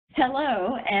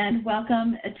Hello and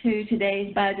welcome to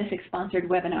today's Biodesic-sponsored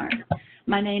webinar.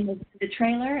 My name is Linda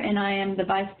Traylor and I am the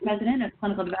Vice President of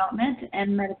Clinical Development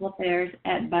and Medical Affairs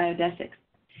at Biodesic.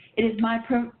 It is my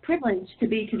privilege to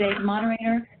be today's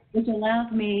moderator, which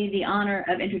allows me the honor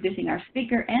of introducing our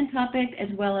speaker and topic, as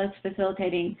well as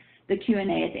facilitating the Q&A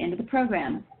at the end of the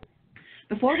program.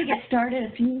 Before we get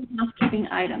started, a few housekeeping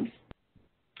items.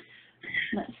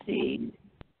 Let's see.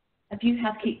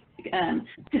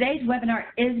 Today's webinar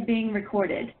is being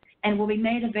recorded and will be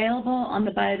made available on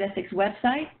the Biodesic's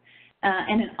website,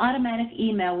 and an automatic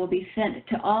email will be sent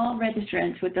to all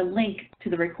registrants with the link to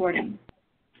the recording.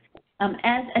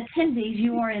 As attendees,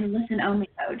 you are in listen-only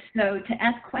mode, so to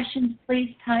ask questions,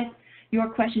 please type your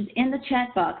questions in the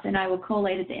chat box and I will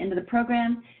collate at the end of the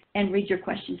program and read your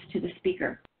questions to the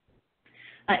speaker.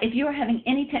 If you are having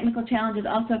any technical challenges,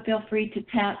 also feel free to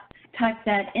type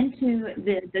that into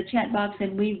the chat box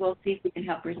and we will see if we can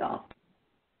help resolve.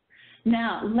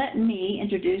 Now, let me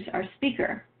introduce our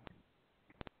speaker.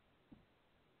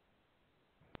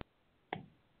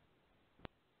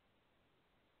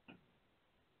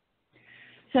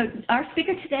 So our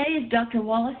speaker today is Dr.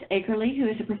 Wallace Akerley, who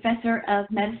is a professor of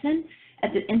medicine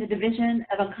in the Division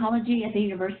of Oncology at the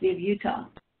University of Utah.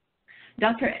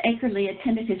 Dr. Akerley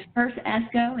attended his first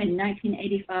ASCO in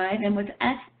 1985 and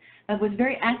was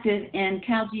very active in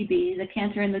CALGB, the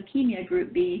Cancer and Leukemia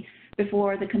Group B,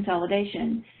 before the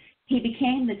consolidation. He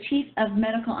became the Chief of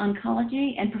Medical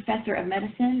Oncology and Professor of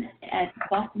Medicine at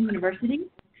Boston University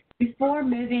before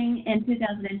moving in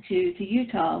 2002 to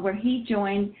Utah, where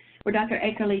Dr.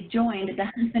 Akerley joined the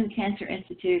Huntsman Cancer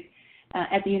Institute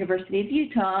at the University of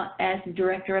Utah as the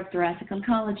Director of Thoracic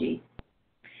Oncology.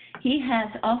 He has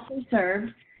also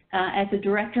served as the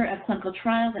Director of Clinical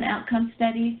Trials and Outcome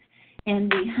Studies in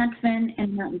the Huntsman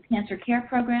and Mountain Cancer Care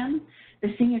Program,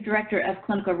 the Senior Director of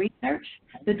Clinical Research,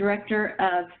 the Director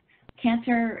of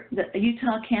the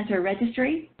Utah Cancer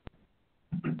Registry,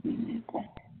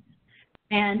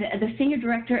 and the Senior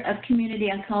Director of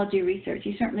Community Oncology Research.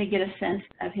 You certainly get a sense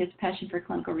of his passion for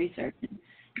clinical research in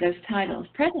those titles.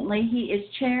 Presently, he is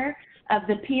Chair of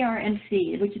the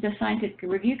PRMC, which is a Scientific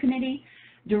Review Committee,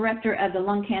 Director of the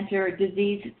Lung Cancer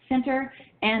Disease Center,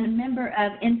 and a member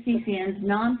of NCCN's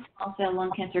Non-Small Cell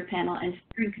Lung Cancer Panel and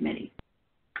Steering Committee.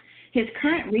 His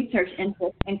current research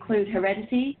interests include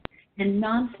heredity and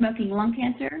non-smoking lung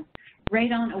cancer,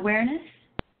 radon awareness,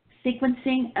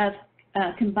 sequencing of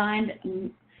combined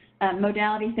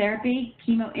modality therapy,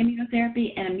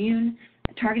 chemoimmunotherapy, and immune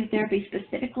targeted therapy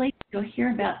specifically, you'll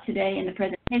hear about today in the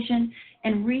presentation,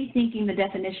 and rethinking the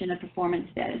definition of performance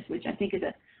status, which I think is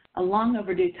a long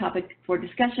overdue topic for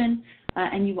discussion,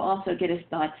 and you will also get his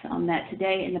thoughts on that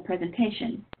today in the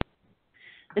presentation.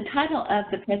 The title of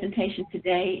the presentation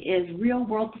today is Real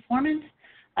World Performance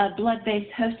of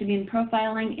Blood-Based Host Immune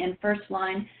Profiling in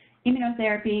First-Line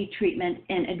Immunotherapy Treatment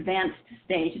in Advanced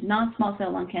Stage Non-Small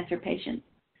Cell Lung Cancer Patients.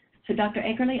 So Dr.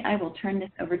 Akerley, I will turn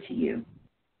this over to you.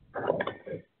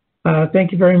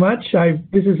 Thank you very much.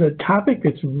 This is a topic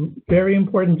that's very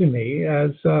important to me.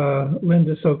 As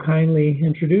Linda so kindly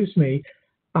introduced me,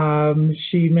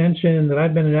 she mentioned that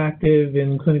I've been active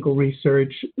in clinical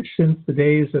research since the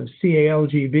days of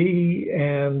CALGB,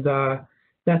 and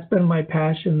that's been my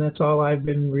passion. That's all I've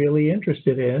been really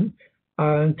interested in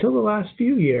until the last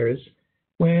few years,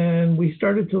 when we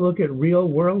started to look at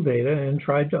real-world data and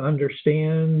tried to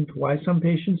understand why some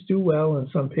patients do well and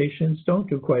some patients don't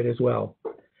do quite as well.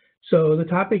 So the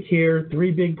topic here,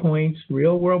 3 big points: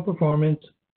 real-world performance,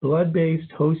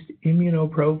 blood-based host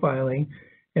immunoprofiling,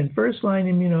 and first-line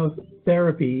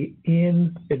immunotherapy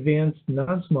in advanced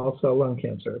non-small cell lung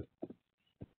cancer.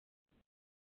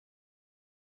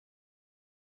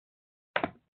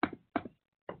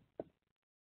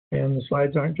 And the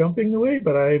slides aren't jumping the way,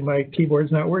 but my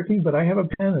keyboard's not working, but I have a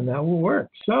pen and that will work.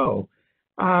 So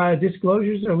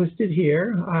disclosures are listed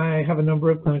here. I have a number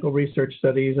of clinical research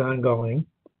studies ongoing.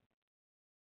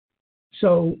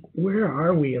 So where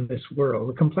are we in this world?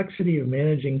 The complexity of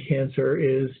managing cancer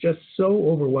is just so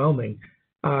overwhelming.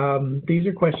 These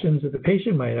are questions that the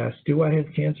patient might ask. Do I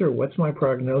have cancer? What's my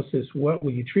prognosis? What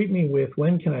will you treat me with?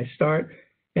 When can I start?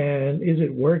 And is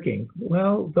it working?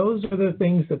 Well, those are the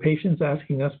things the patient's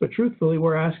asking us, but truthfully,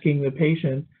 we're asking the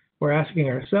patient, we're asking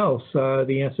ourselves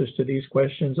the answers to these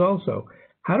questions also.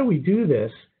 How do we do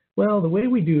this? Well, the way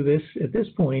we do this at this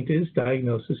point is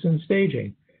diagnosis and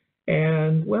staging.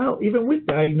 And well, even with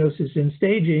diagnosis and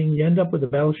staging, you end up with a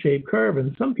bell-shaped curve,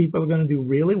 and some people are going to do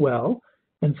really well,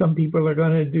 and some people are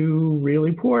going to do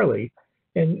really poorly.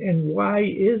 And why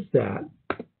is that?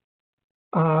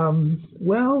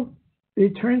 Well,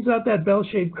 it turns out that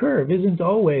bell-shaped curve isn't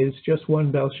always just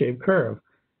one bell-shaped curve.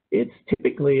 it's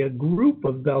typically a group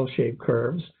of bell-shaped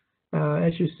curves,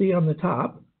 as you see on the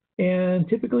top. And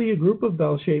typically a group of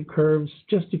bell-shaped curves.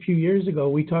 Just a few years ago,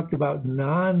 we talked about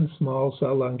non-small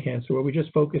cell lung cancer, where we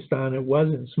just focused on it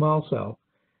wasn't small cell.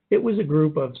 It was a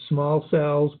group of small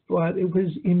cells, but it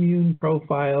was immune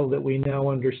profile that we now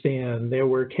understand. There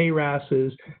were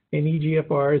KRASs and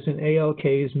EGFRs and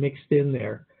ALKs mixed in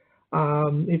there.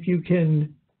 If you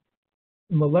can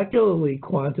molecularly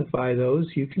quantify those,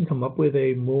 you can come up with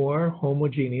a more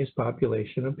homogeneous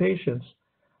population of patients.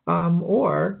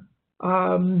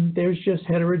 There's just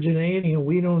heterogeneity and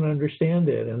we don't understand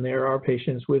it. And there are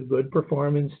patients with good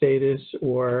performance status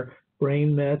or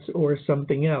brain mets or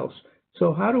something else.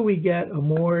 So how do we get a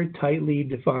more tightly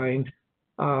defined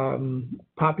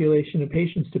population of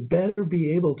patients to better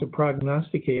be able to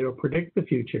prognosticate or predict the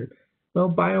future? Well,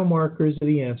 biomarkers are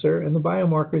the answer, and the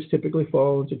biomarkers typically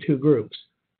fall into two groups.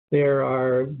 There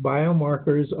are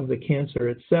biomarkers of the cancer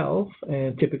itself,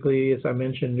 and typically, as I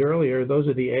mentioned earlier, those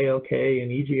are the ALK and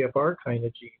EGFR kind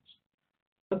of genes.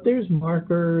 But there's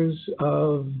markers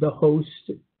of the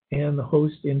host and the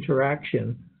host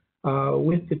interaction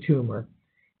with the tumor.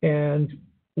 And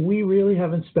we really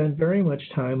haven't spent very much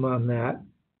time on that.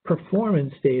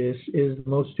 Performance status is the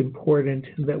most important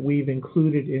that we've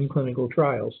included in clinical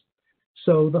trials.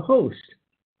 So the host,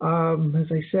 as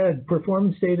I said,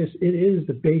 performance status, it is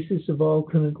the basis of all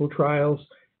clinical trials.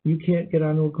 You can't get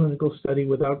onto a clinical study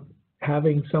without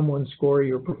having someone score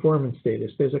your performance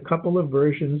status. There's a couple of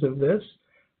versions of this.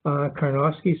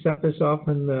 Karnofsky set this off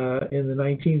in the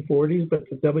 1940s, but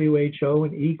the WHO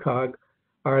and ECOG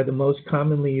are the most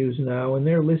commonly used now, and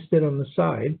they're listed on the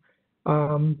side.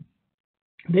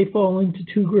 They fall into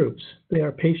two groups. They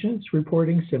are patients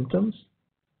reporting symptoms,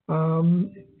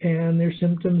 and their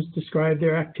symptoms describe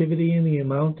their activity and the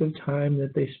amount of time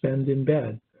that they spend in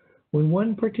bed. When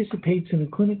one participates in a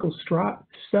clinical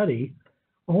study,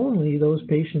 only those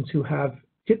patients who have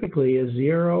typically a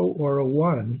 0 or a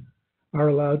 1 are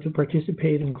allowed to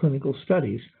participate in clinical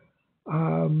studies.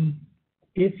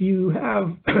 If you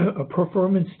have a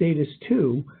performance status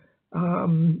 2,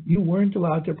 you weren't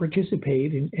allowed to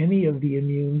participate in any of the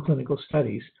immune clinical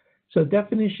studies. So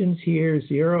definitions here,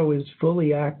 0 is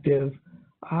fully active,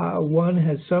 1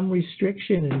 has some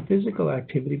restriction in physical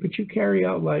activity, but you carry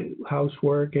out light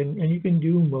housework and you can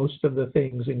do most of the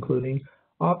things, including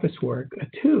office work. A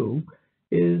 2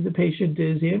 is the patient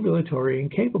is ambulatory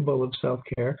and capable of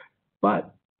self-care,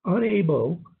 but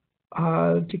unable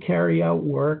to carry out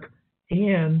work,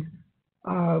 and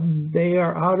they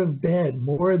are out of bed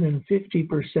more than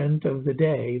 50% of the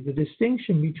day. The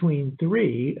distinction between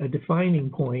 3, a defining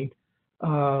point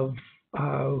of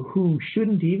who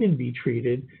shouldn't even be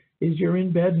treated, is you're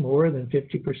in bed more than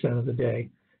 50% of the day.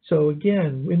 So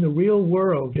again, in the real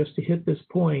world, just to hit this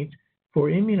point, for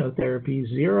immunotherapy,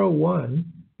 0-1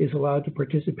 is allowed to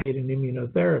participate in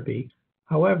immunotherapy.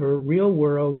 However, real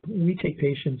world, we take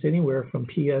patients anywhere from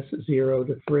PS 0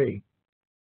 to 3.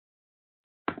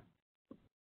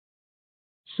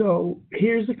 So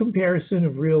here's a comparison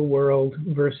of real world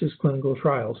versus clinical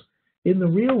trials. In the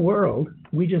real world,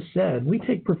 we just said, we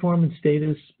take performance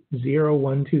status 0,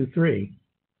 1, 2, 3.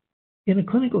 In a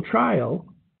clinical trial,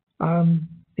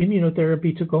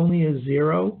 immunotherapy took only a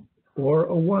 0 or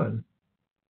a 1.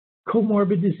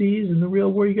 Comorbid disease, in the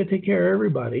real world, you got to take care of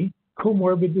everybody.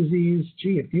 Comorbid disease,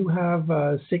 gee, if you have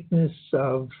sickness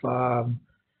of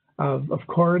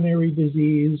coronary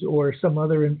disease or some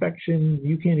other infection,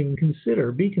 you can't even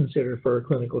be considered for a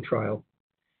clinical trial.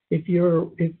 If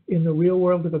in the real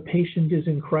world, if a patient is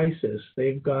in crisis,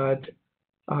 they've got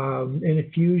an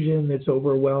effusion that's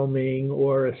overwhelming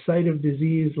or a site of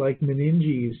disease like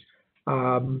meninges,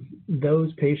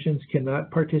 those patients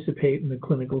cannot participate in the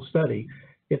clinical study.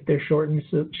 If they're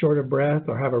short of breath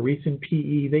or have a recent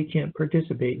PE, they can't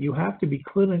participate. You have to be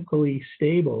clinically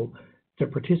stable to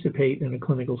participate in a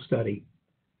clinical study.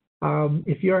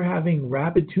 If you're having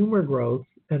rapid tumor growth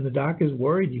and the doc is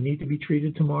worried you need to be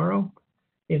treated tomorrow,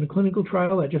 in a clinical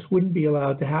trial, that just wouldn't be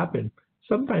allowed to happen.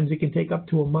 Sometimes it can take up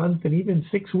to a month and even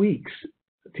 6 weeks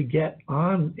to get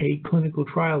on a clinical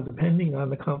trial, depending on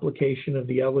the complication of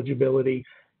the eligibility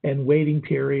and waiting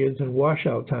periods and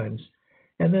washout times.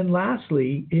 And then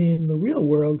lastly, in the real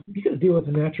world, you got to deal with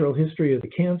the natural history of the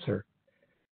cancer.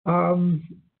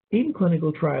 In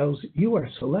clinical trials, you are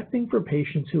selecting for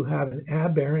patients who have an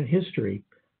aberrant history.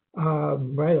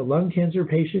 Right, a lung cancer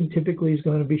patient typically is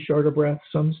going to be short of breath.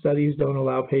 Some studies don't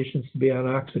allow patients to be on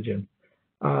oxygen.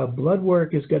 Blood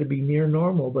work is going to be near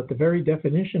normal, but the very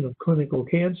definition of clinical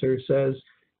cancer says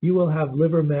you will have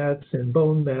liver mets and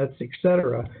bone mets,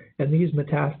 etc., and these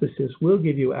metastases will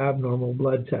give you abnormal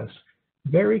blood tests.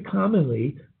 Very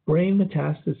commonly, brain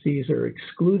metastases are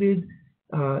excluded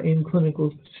in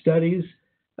clinical studies,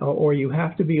 or you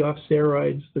have to be off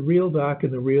steroids. The real doc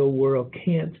in the real world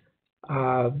can't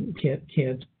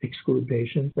exclude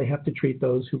patients. They have to treat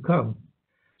those who come.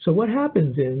 So what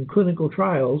happens in clinical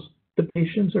trials, the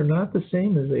patients are not the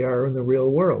same as they are in the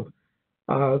real world.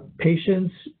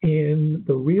 Patients in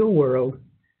the real world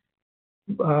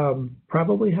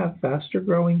probably have faster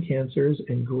growing cancers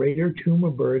and greater tumor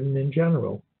burden in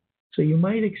general. So you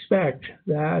might expect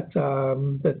that,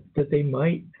 that they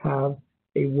might have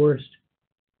a worse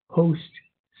host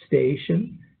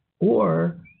station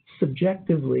or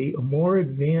subjectively a more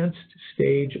advanced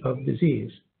stage of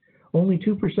disease. Only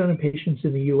 2% of patients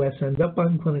in the US end up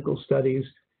on clinical studies,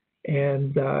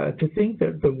 and to think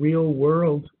that the real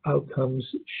world outcomes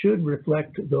should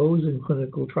reflect those in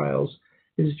clinical trials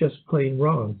is just plain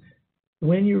wrong.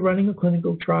 When you're running a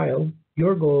clinical trial,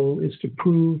 your goal is to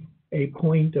prove a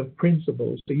point of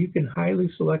principle. So you can highly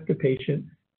select a patient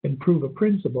and prove a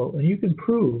principle, and you can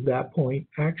prove that point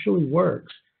actually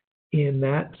works in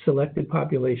that selected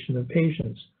population of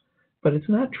patients. But it's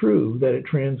not true that it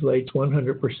translates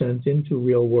 100% into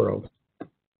real world.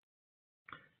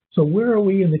 So where are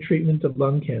we in the treatment of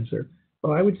lung cancer?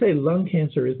 Well, I would say lung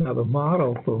cancer is now the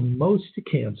model for most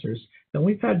cancers, and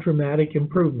we've had dramatic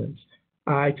improvements.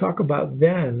 I talk about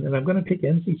then, and I'm going to pick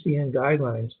NCCN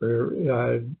guidelines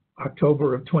for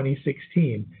October of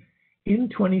 2016. In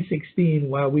 2016,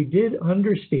 while we did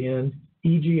understand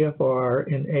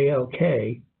EGFR and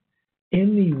ALK,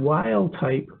 in the wild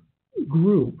type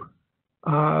group,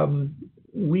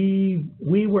 we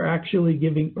were actually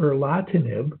giving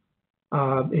erlotinib,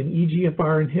 an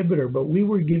EGFR inhibitor, but we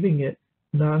were giving it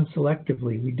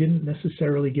non-selectively. We didn't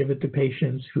necessarily give it to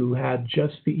patients who had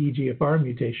just the EGFR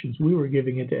mutations. We were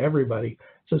giving it to everybody.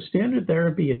 So standard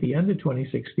therapy at the end of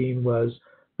 2016 was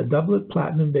a doublet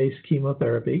platinum-based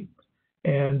chemotherapy.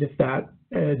 And if that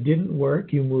didn't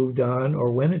work, you moved on,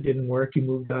 or when it didn't work, you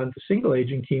moved on to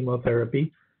single-agent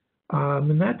chemotherapy.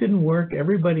 And that didn't work.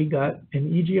 Everybody got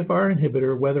an EGFR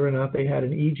inhibitor, whether or not they had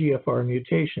an EGFR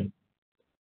mutation.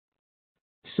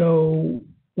 So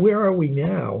where are we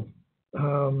now?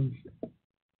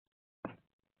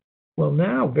 Well,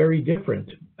 now very different.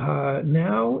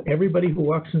 Now everybody who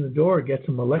walks in the door gets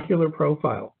a molecular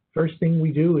profile. First thing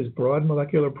we do is broad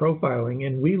molecular profiling,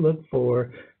 and we look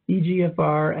for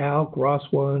EGFR, ALK,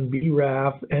 ROS1,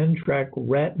 BRAF, NTRK,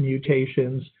 RET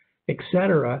mutations,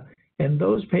 etc. And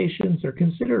those patients are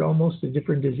considered almost a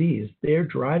different disease. Their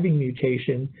driving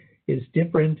mutation is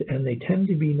different, and they tend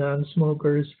to be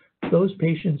non-smokers. Those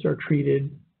patients are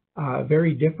treated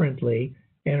very differently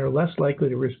and are less likely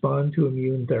to respond to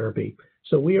immune therapy.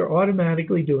 So we are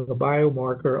automatically doing a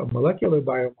biomarker, a molecular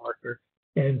biomarker,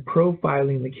 and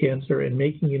profiling the cancer and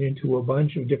making it into a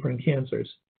bunch of different cancers.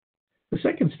 The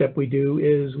second step we do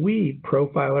is we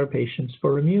profile our patients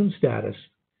for immune status.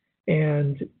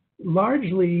 And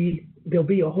largely, there'll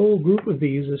be a whole group of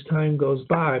these as time goes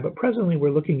by, but presently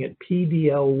we're looking at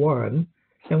PD-L1.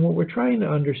 And what we're trying to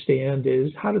understand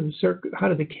is how did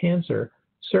the cancer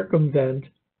circumvent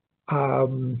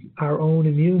our own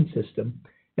immune system?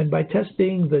 And by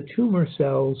testing the tumor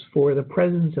cells for the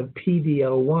presence of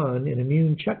PD-L1, an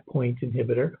immune checkpoint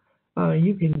inhibitor,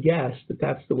 you can guess that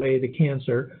that's the way the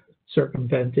cancer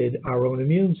circumvented our own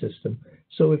immune system.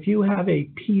 So if you have a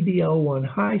PD-L1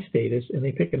 high status and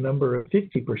they pick a number of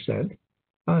 50%,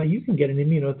 you can get an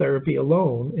immunotherapy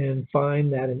alone and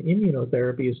find that an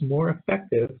immunotherapy is more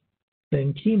effective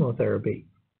than chemotherapy.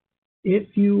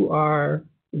 If you are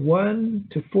 1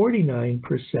 to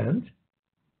 49%,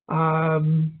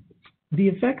 the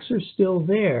effects are still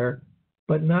there,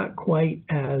 but not quite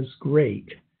as great.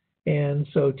 And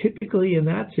so typically in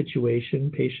that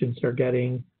situation, patients are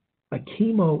getting a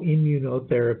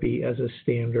chemoimmunotherapy as a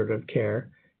standard of care.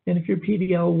 And if your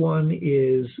PD-L1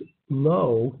 is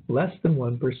low, less than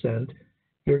 1%,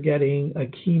 you're getting a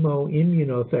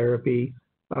chemoimmunotherapy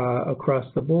across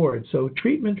the board. So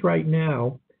treatment right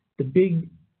now, the big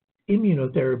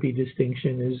immunotherapy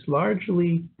distinction is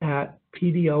largely at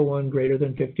PD-L1 greater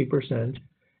than 50%.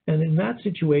 And in that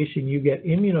situation, you get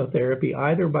immunotherapy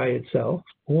either by itself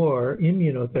or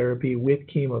immunotherapy with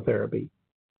chemotherapy.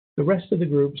 The rest of the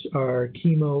groups are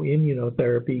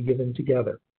chemoimmunotherapy given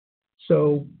together.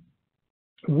 So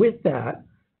with that,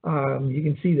 you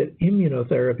can see that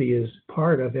immunotherapy is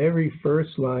part of every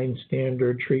first-line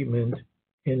standard treatment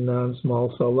in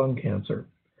non-small cell lung cancer.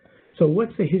 So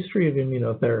what's the history of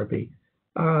immunotherapy?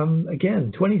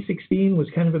 Again, 2016 was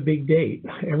kind of a big date.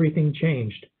 Everything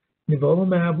changed.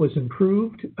 Nivolumab was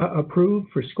approved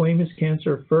for squamous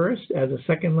cancer first as a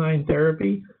second-line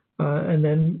therapy And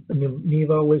then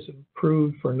Nivo was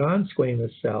approved for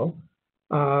non-squamous cell.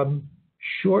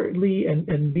 Shortly,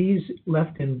 and these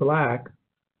left in black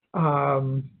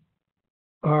are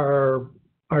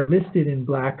listed in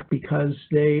black because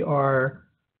they are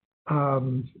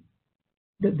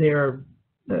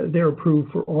they're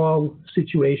approved for all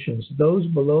situations. Those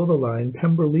below the line,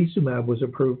 pembrolizumab was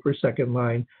approved for second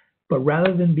line, but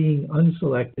rather than being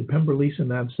unselected,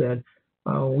 pembrolizumab said,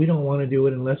 we don't want to do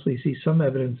it unless we see some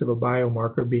evidence of a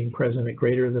biomarker being present at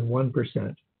greater than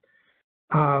 1%.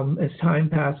 As time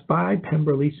passed by,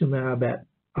 pembrolizumab at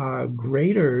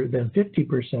greater than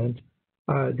 50%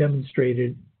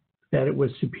 demonstrated that it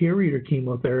was superior to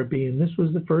chemotherapy, and this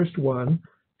was the first one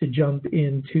to jump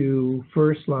into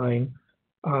first-line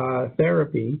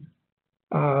therapy.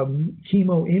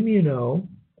 Chemoimmuno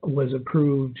was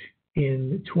approved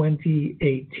in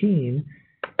 2018,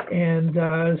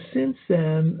 and since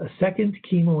then, a second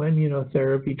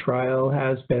chemoimmunotherapy trial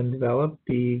has been developed,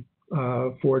 the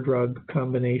 4-drug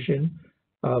combination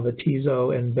of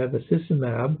atezo and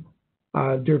bevacizumab.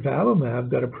 Durvalumab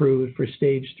got approved for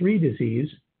stage 3 disease.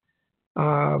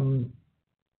 And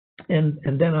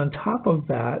then on top of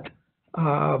that,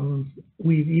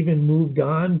 we've even moved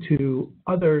on to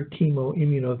other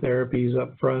chemoimmunotherapies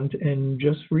up front, and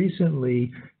just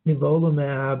recently,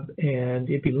 nivolumab and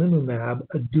ipilimumab,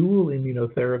 a dual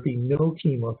immunotherapy, no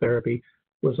chemotherapy,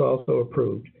 was also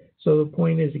approved. So the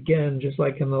point is, again, just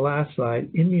like in the last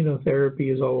slide,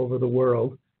 immunotherapy is all over the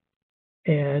world,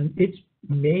 and it's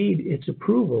made its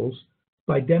approvals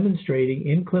by demonstrating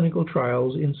in clinical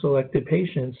trials in selected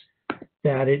patients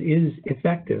that it is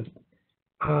effective.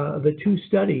 The two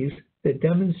studies that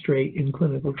demonstrate in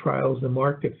clinical trials the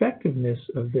marked effectiveness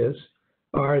of this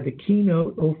are the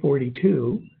Keynote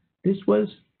 042. This was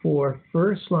for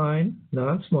first-line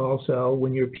non-small cell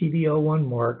when your PD-L1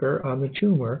 marker on the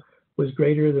tumor was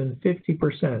greater than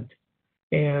 50%.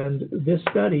 And this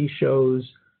study shows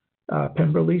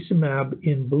pembrolizumab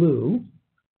in blue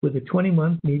with a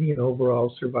 20-month median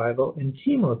overall survival, and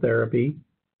chemotherapy,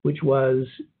 which was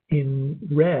in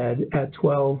red at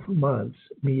 12 months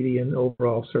median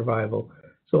overall survival.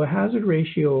 So a hazard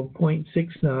ratio of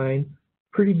 0.69,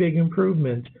 pretty big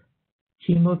improvement.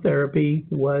 Chemotherapy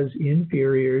was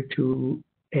inferior to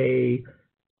a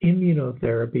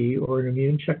immunotherapy or an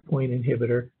immune checkpoint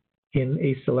inhibitor in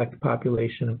a select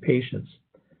population of patients.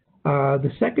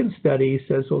 The second study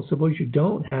says, well, suppose you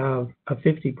don't have a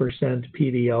 50%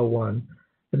 PD-L1,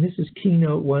 and this is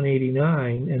Keynote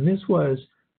 189, and this was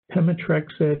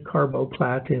pemetrexed,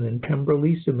 carboplatin, and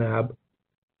pembrolizumab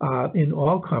in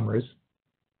all comers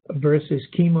versus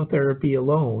chemotherapy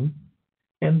alone.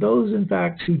 And those, in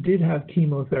fact, who did have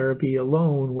chemotherapy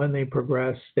alone, when they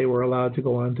progressed, they were allowed to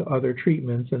go on to other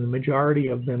treatments, and the majority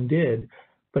of them did.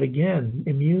 But again,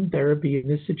 immune therapy in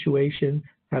this situation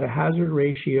had a hazard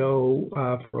ratio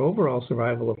for overall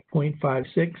survival of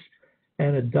 0.56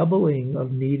 and a doubling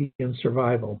of median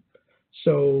survival.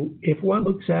 So if one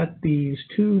looks at these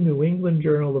two New England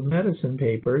Journal of Medicine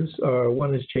papers,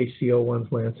 one is JCO, one's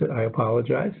Lancet, I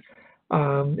apologize.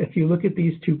 If you look at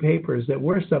these two papers that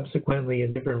were subsequently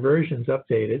in different versions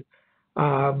updated,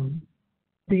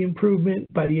 the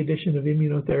improvement by the addition of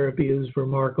immunotherapy is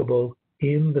remarkable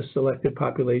in the selected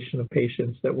population of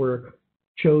patients that were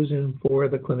chosen for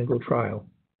the clinical trial.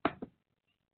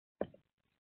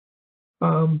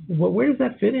 Where does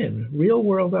that fit in? Real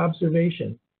world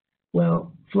observation.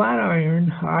 Well,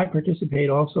 Flatiron, I participate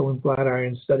also in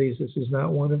Flatiron studies. This is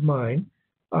not one of mine.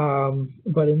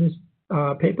 But in this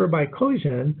paper by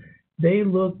Kojan, they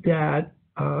looked at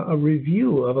a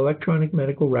review of electronic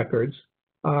medical records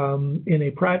in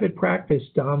a private practice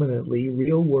dominantly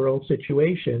real world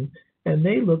situation, and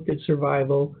they looked at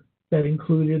survival that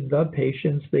included the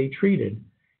patients they treated.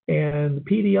 And the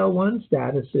PD-L1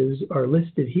 statuses are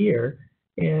listed here,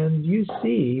 and you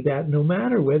see that no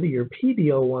matter whether your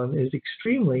PD-L1 is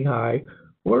extremely high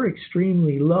or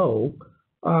extremely low,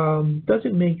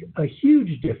 doesn't make a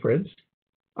huge difference.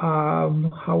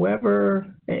 However,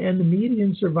 and the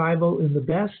median survival in the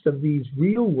best of these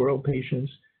real-world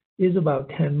patients is about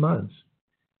 10 months.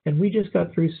 And we just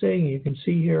got through saying, you can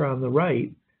see here on the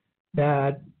right,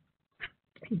 that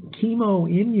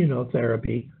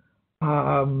chemoimmunotherapy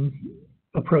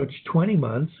approached 20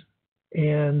 months,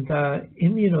 and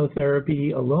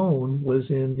immunotherapy alone was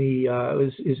in the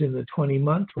is in the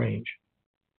 20-month range.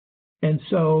 And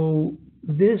so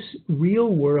this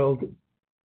real-world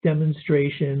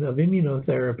demonstration of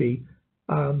immunotherapy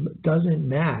doesn't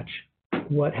match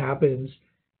what happens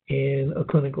in a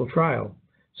clinical trial.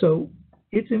 So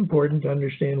it's important to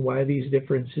understand why these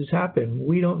differences happen.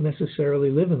 We don't necessarily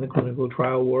live in the clinical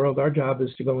trial world. Our job is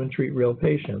to go and treat real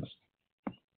patients.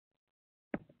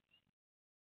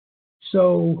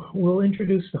 So we'll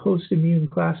introduce the host immune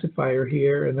classifier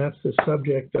here, and that's the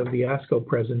subject of the ASCO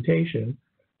presentation.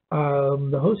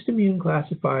 The host immune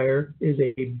classifier is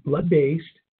a blood-based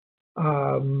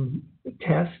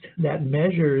test that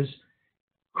measures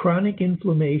chronic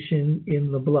inflammation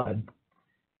in the blood.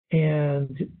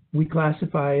 And we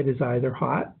classify it as either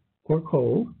hot or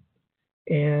cold.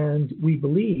 And we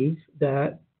believe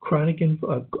that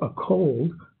a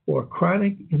cold or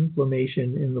chronic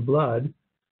inflammation in the blood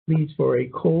leads for a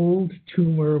cold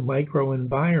tumor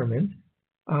microenvironment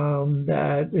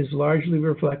that is largely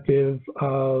reflective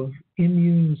of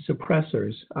immune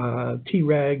suppressors,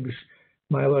 Tregs,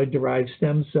 myeloid-derived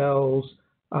stem cells,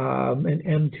 and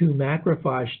M2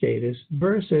 macrophage status,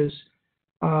 versus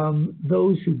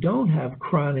those who don't have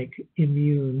chronic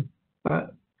immune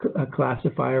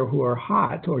classifier, who are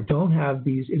hot or don't have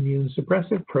these immune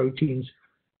suppressive proteins.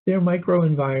 Their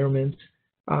microenvironments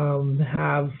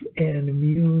have an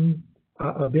immune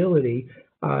ability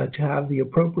to have the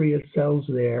appropriate cells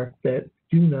there that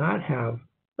do not have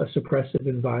a suppressive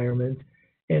environment,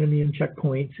 and immune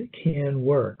checkpoints can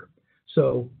work.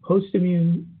 So host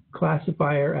immune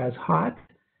classifier as hot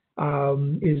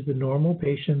is the normal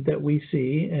patient that we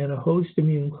see, and a host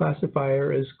immune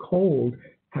classifier as cold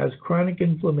has chronic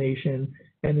inflammation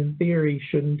and in theory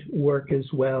shouldn't work as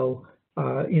well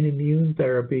in immune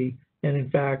therapy. And in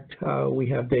fact, we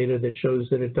have data that shows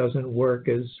that it doesn't work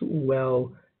as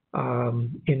well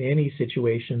in any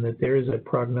situation, that there is a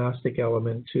prognostic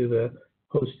element to the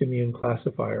host immune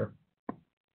classifier.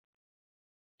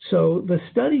 So the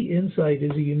study INSIGHT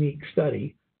is a unique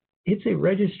study. It's a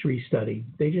registry study.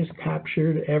 They just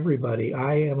captured everybody.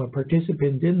 I am a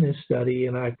participant in this study,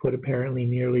 and I put apparently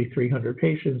nearly 300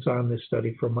 patients on this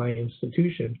study from my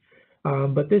institution.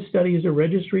 But this study is a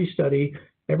registry study.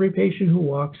 Every patient who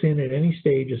walks in at any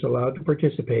stage is allowed to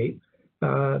participate.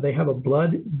 They have a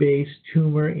blood-based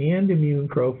tumor and immune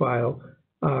profile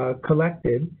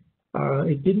collected.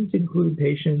 It didn't include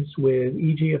patients with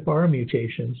EGFR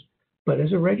mutations. But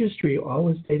as a registry, all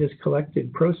this data is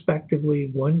collected prospectively.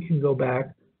 One can go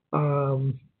back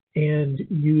and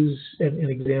use and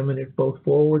examine it both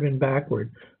forward and backward.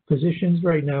 Physicians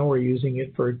right now are using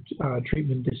it for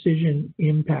treatment decision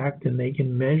impact, and they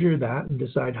can measure that and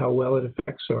decide how well it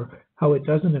affects or how it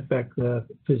doesn't affect the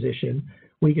physician.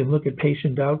 We can look at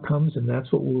patient outcomes, and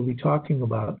that's what we'll be talking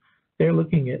about. They're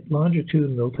looking at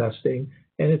longitudinal testing,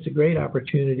 and it's a great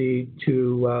opportunity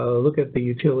to look at the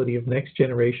utility of next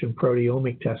generation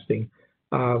proteomic testing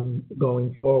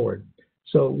going forward.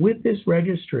 So with this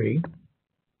registry,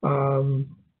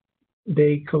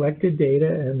 they collected data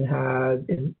and had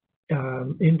an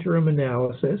interim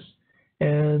analysis,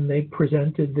 and they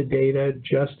presented the data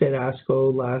just at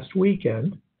ASCO last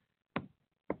weekend.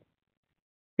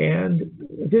 And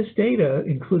this data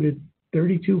included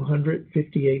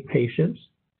 3,258 patients.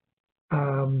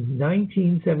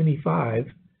 1975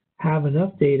 have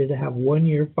enough data to have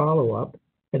 1-year follow-up,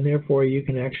 and therefore you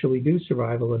can actually do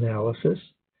survival analysis.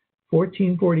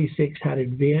 1446 had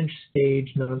advanced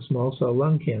stage non-small cell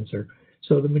lung cancer.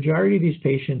 So the majority of these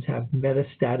patients have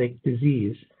metastatic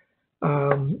disease.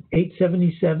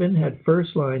 877 had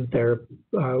first-line therapy,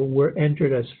 were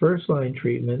entered as first-line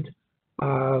treatment.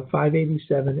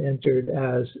 587 entered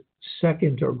as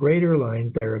second or greater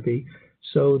line therapy.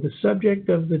 So the subject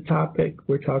of the topic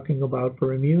we're talking about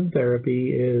for immune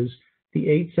therapy is the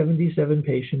 877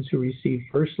 patients who received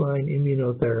first-line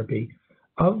immunotherapy.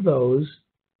 Of those,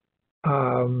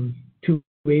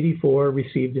 284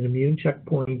 received an immune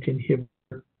checkpoint inhibitor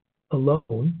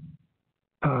alone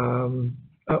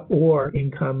or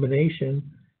in combination,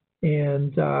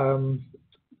 and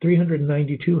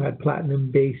 392 had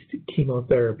platinum-based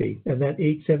chemotherapy. And that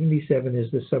 877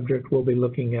 is the subject we'll be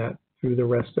looking at through the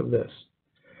rest of this.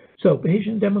 So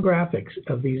patient demographics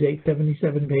of these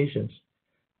 877 patients,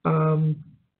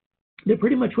 they're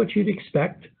pretty much what you'd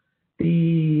expect.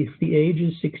 The age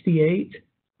is 68,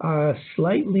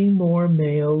 slightly more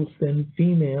males than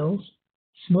females.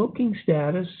 Smoking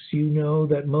status, you know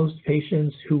that most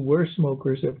patients who were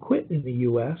smokers have quit in the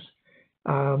US.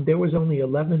 There was only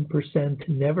 11%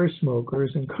 never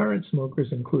smokers, and current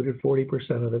smokers included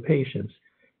 40% of the patients.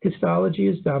 Histology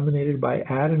is dominated by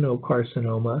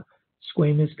adenocarcinoma.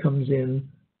 Squamous comes in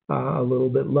a little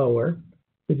bit lower.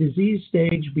 The disease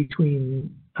stage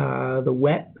between the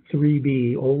wet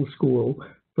 3B, old school,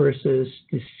 versus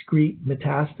discrete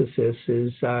metastasis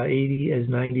is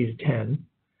 90 to 10.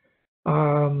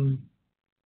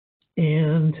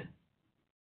 And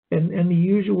and the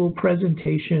usual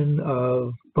presentation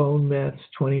of bone mets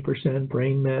 20%,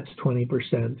 brain mets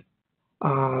 20%.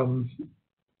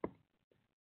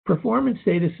 Performance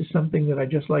status is something that I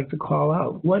just like to call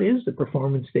out. What is the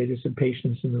performance status of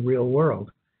patients in the real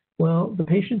world? Well, the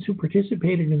patients who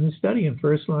participated in the study in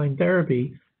first-line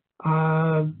therapy,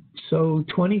 so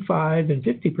 25 and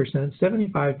 50%,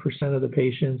 75% of the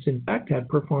patients, in fact, had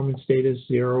performance status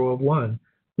 0 of 1,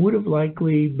 would have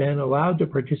likely been allowed to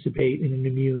participate in an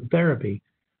immune therapy.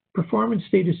 Performance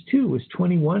status 2 was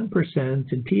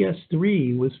 21% and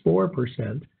PS3 was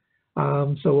 4%.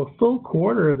 So a full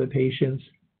quarter of the patients,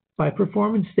 by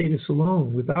performance status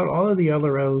alone, without all of the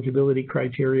other eligibility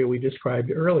criteria we described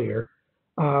earlier,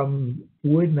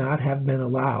 would not have been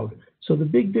allowed. So the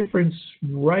big difference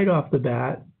right off the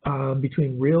bat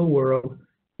between real world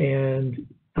and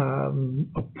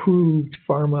approved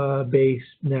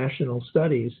pharma-based national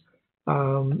studies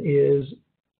is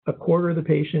a quarter of the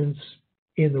patients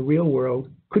in the real world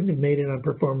couldn't have made it on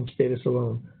performance status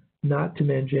alone, not to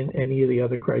mention any of the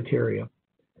other criteria.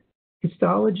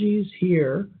 Histologies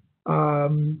here,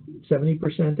 70%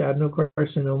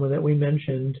 adenocarcinoma that we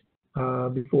mentioned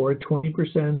before,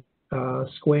 20%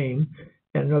 squame,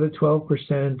 and another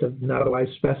 12% of not otherwise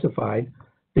specified.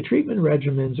 The treatment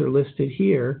regimens are listed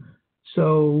here.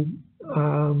 So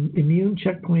immune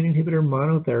checkpoint inhibitor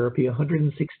monotherapy,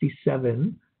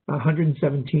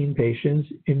 117 patients.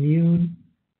 Immune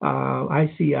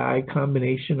ICI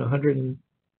combination,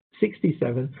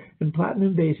 167. And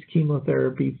platinum-based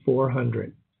chemotherapy,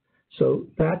 400. So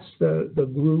that's the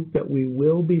group that we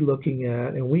will be looking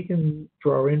at, and we can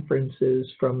draw inferences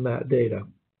from that data.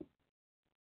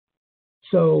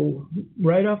 So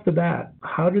right off the bat,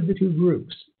 how did the two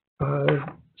groups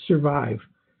survive?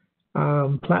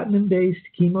 Platinum-based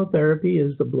chemotherapy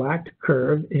is the black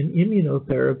curve, and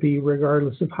immunotherapy,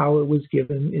 regardless of how it was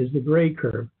given, is the gray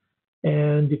curve.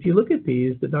 And if you look at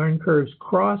these, the darn curves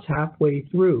cross halfway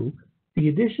through. The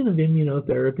addition of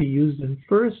immunotherapy used in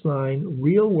first-line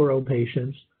real-world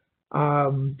patients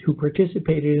who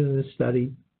participated in this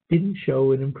study didn't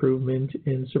show an improvement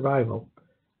in survival.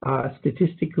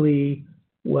 Statistically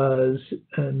was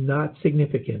not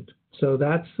significant. So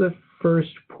that's the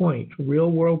first point.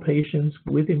 Real-world patients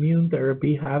with immune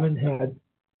therapy haven't had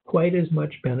quite as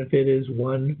much benefit as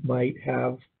one might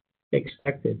have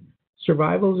expected.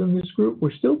 Survivals in this group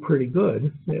were still pretty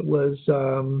good. It was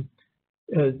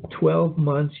 12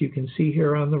 months, you can see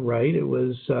here on the right. It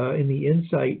was in the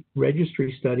INSIGHT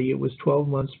registry study, it was 12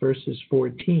 months versus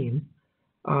 14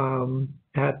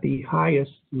 at the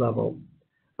highest level.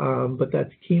 But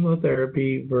that's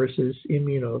chemotherapy versus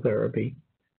immunotherapy.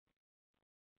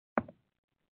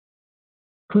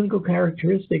 Clinical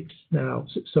characteristics now.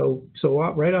 So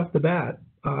right off the bat,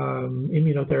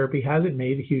 immunotherapy hasn't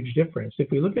made a huge difference. If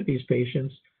we look at these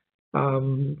patients,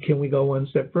 can we go one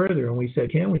step further? And we said,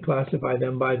 can we classify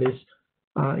them by this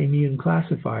immune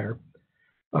classifier?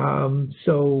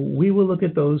 So we will look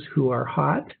at those who are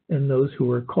hot and those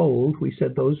who are cold. We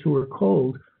said those who are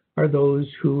cold are those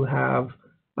who have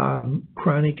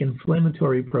chronic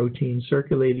inflammatory protein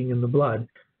circulating in the blood.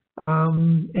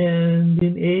 And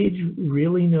in age,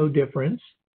 really no difference.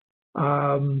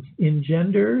 In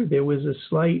gender, there was a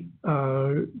slight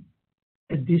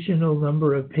additional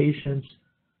number of patients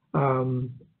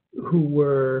who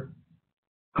were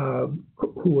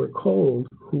cold,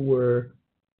 who were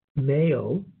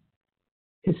male.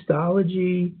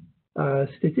 Histology,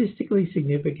 statistically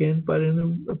significant, but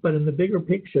in the bigger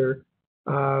picture,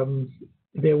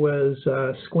 there was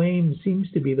squame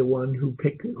seems to be the one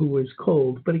who was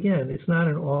cold, but again, it's not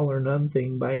an all or none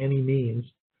thing by any means.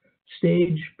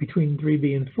 Stage between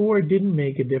 3B and 4 didn't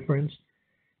make a difference,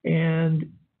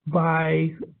 and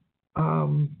by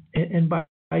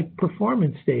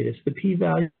performance status, the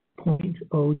p-value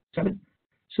 0.07.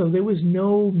 So there was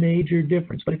no major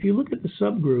difference. But if you look at the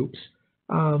subgroups,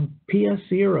 PS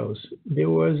zeros, there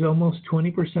was almost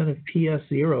 20% of PS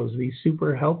zeros, these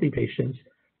super healthy patients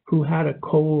who had a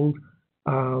cold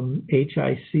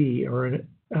HIC, or an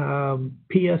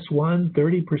PS1,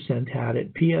 30% had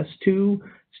it. PS2,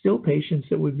 still patients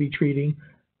that would be treating,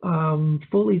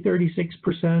 fully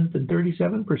 36% and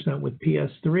 37% with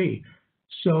PS3.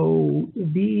 So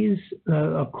these,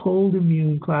 a cold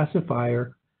immune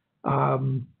classifier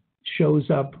shows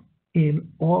up in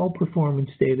all performance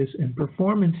status, and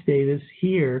performance status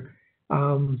here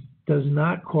does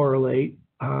not correlate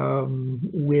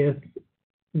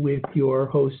with your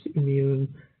host immune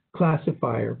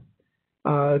classifier.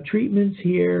 Treatments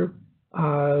here,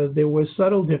 there were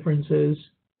subtle differences,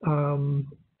 and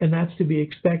that's to be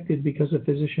expected because the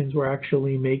physicians were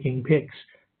actually making picks,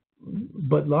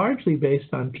 but largely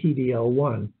based on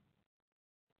PD-L1.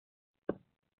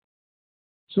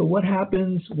 So what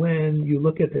happens when you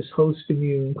look at this host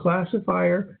immune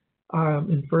classifier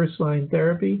in first-line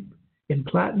therapy? In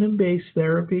platinum-based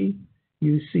therapy,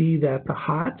 you see that the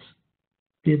HOTS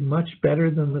did much better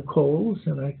than the colds,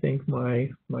 and I think my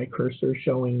cursor is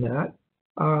showing that.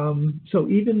 So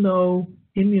even though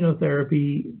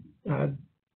immunotherapy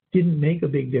didn't make a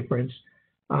big difference,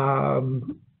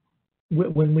 when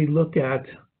we look at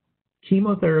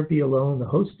chemotherapy alone, the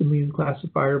host immune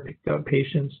classifier picked out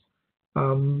patients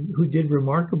who did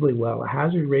remarkably well, a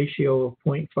hazard ratio of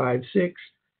 0.56,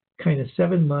 kind of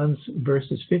 7 months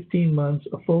versus 15 months,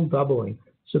 a full doubling.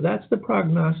 So that's the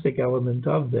prognostic element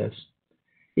of this.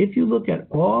 If you look at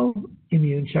all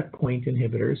immune checkpoint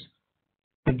inhibitors,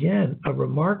 again, a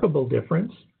remarkable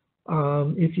difference.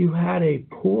 If you had a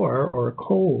poor or a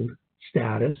cold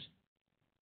status,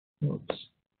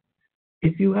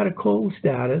 if you had a cold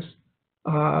status,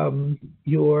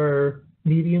 your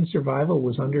median survival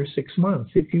was under 6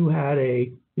 months. If you had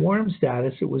a warm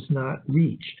status, it was not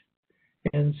reached.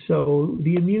 And so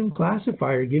the immune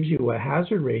classifier gives you a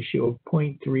hazard ratio of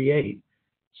 0.38.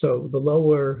 So the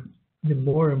lower, the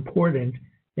more important,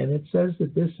 and it says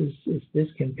that this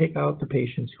can pick out the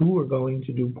patients who are going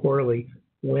to do poorly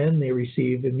when they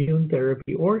receive immune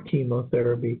therapy or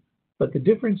chemotherapy. But the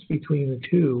difference between the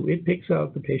two, it picks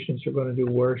out the patients who are going to do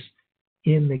worse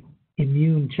in the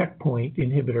immune checkpoint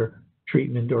inhibitor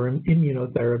treatment or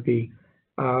immunotherapy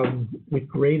with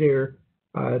greater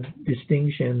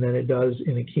distinction than it does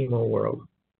in a chemo world.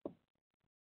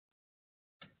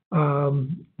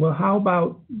 Well, how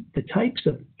about the types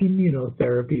of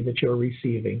immunotherapy that you're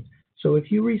receiving? So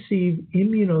if you receive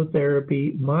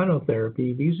immunotherapy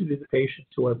monotherapy, these would be the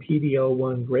patients who are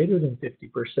PD-L1 greater than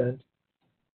 50%,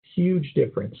 huge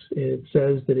difference. It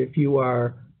says that if you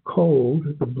are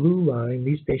cold, the blue line,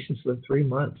 these patients live 3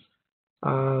 months.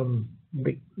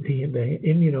 The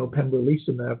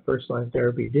immunopembrolizumab first-line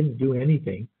therapy didn't do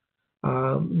anything.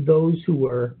 Those who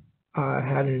were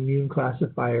had an immune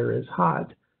classifier as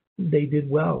hot, they did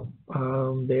well.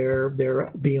 They're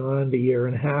beyond 1.5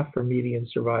 years for median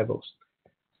survivals.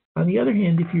 On the other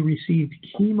hand, if you received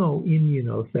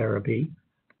chemoimmunotherapy,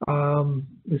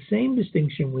 the same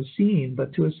distinction was seen,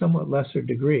 but to a somewhat lesser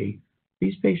degree.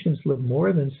 These patients live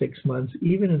more than 6 months,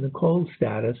 even in the cold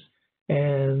status,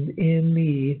 and in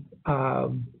the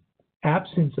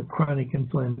absence of chronic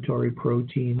inflammatory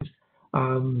proteins,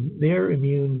 their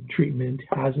immune treatment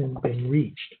hasn't been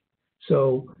reached.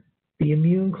 So the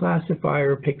immune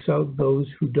classifier picks out those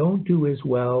who don't do as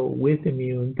well with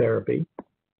immune therapy.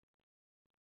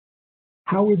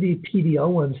 How are the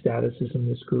PD-L1 statuses in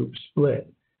this group split?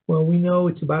 Well, we know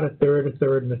it's about a third,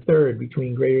 and a third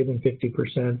between greater than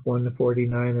 50%, 1 to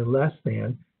 49, and less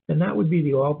than, and that would be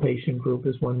the all-patient group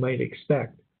as one might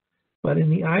expect. But in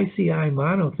the ICI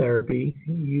monotherapy,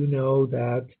 you know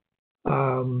that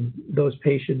those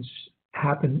patients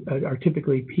are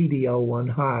typically PD-L1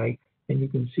 high, and you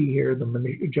can see here the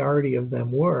majority of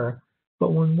them were.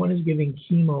 But when one is giving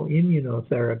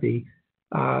chemoimmunotherapy,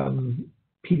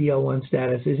 PD-L1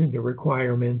 status isn't a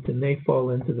requirement, and they fall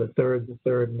into the third,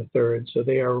 and the third. So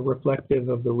they are reflective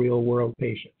of the real-world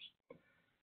patients.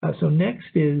 So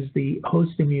next is the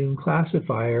host immune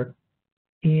classifier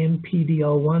and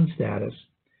PD-L1 status.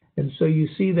 And so you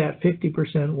see that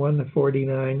 50%, 1 to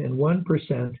 49, and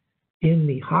 1% in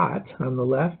the hot on the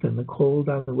left and the cold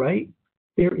on the right.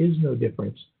 There is no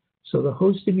difference. So the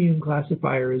host immune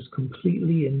classifier is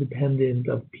completely independent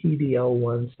of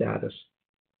PD-L1 status.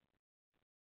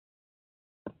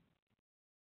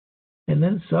 And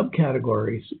then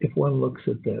subcategories, if one looks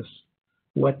at this,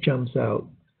 what jumps out?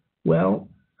 Well,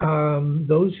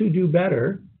 those who do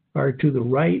better are to the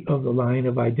right of the line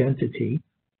of identity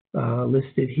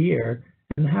listed here.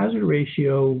 And the hazard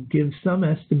ratio gives some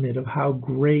estimate of how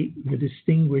great the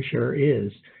distinguisher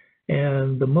is.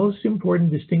 And the most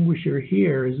important distinguisher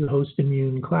here is the host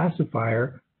immune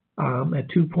classifier at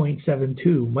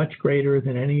 2.72, much greater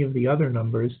than any of the other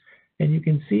numbers. And you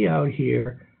can see out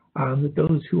here that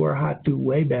those who are hot do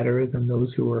way better than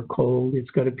those who are cold.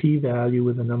 It's got a p-value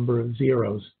with a number of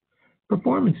zeros.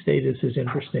 Performance status is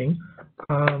interesting.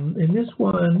 In this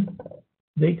one,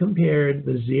 they compared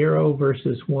the 0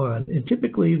 versus 1. And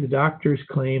typically, the doctors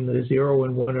claim that a 0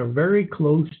 and 1 are very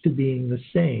close to being the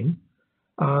same.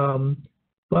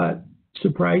 But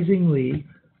surprisingly,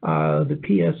 the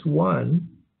PS1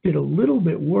 did a little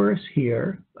bit worse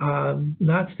here,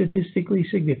 not statistically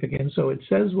significant. So it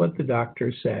says what the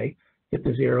doctors say, that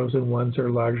the 0s and 1s are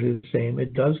largely the same.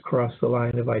 It does cross the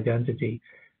line of identity.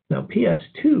 Now,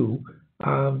 PS2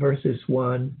 versus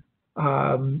 1,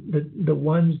 the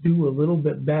 1s do a little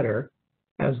bit better,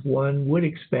 as one would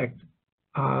expect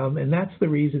And that's the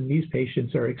reason these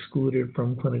patients are excluded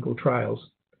from clinical trials.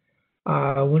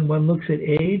 When one looks at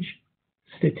age,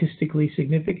 statistically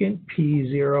significant,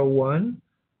 P01,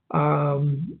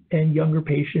 and younger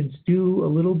patients do a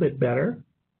little bit better.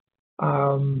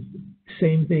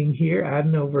 Same thing here,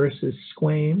 adeno versus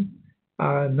squame,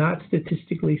 not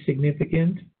statistically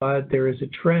significant, but there is a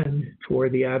trend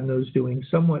toward the adenos doing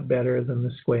somewhat better than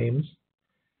the squames,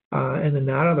 and the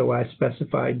not otherwise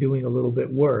specified doing a little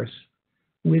bit worse.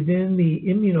 Within the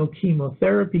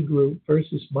immunochemotherapy group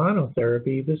versus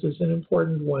monotherapy, this is an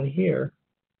important one here.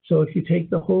 So if you take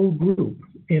the whole group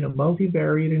in a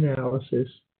multivariate analysis,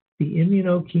 the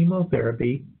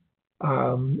immunochemotherapy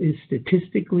is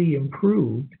statistically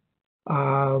improved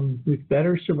with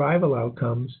better survival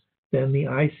outcomes than the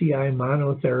ICI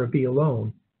monotherapy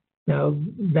alone. Now,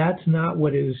 that's not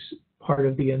what is part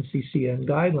of the NCCN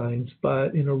guidelines,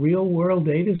 but in a real-world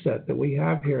data set that we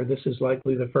have here, this is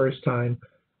likely the first time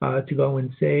to go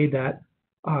and say that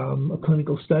a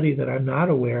clinical study that I'm not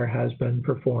aware has been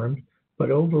performed, but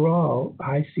overall,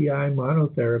 ICI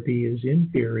monotherapy is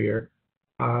inferior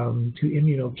to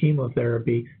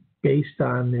immunochemotherapy based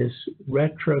on this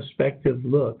retrospective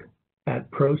look at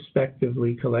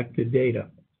prospectively collected data.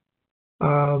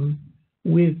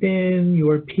 Within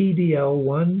your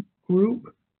PDL1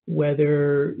 group,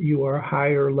 whether you are high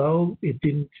or low, it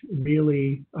didn't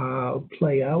really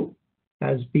play out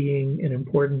as being an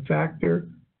important factor.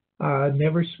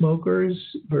 Never smokers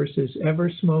versus ever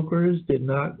smokers did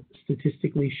not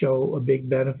statistically show a big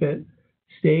benefit.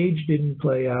 Stage didn't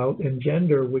play out, and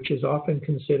gender, which is often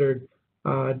considered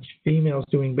females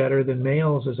doing better than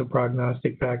males as a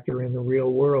prognostic factor in the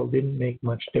real world, didn't make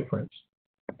much difference.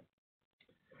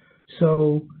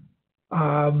 So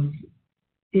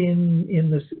in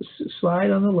the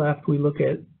slide on the left, we look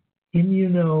at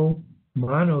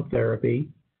immunomonotherapy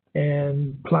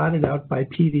and plotted out by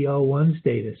PDL1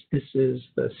 status. This is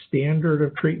the standard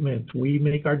of treatment. We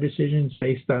make our decisions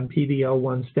based on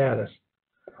PDL1 status.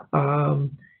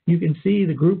 You can see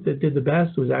the group that did the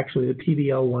best was actually the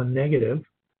PDL1 negative.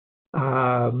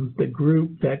 The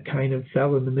group that kind of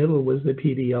fell in the middle was the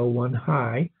PDL1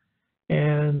 high.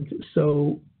 And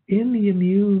so in the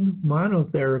immune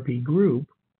monotherapy group,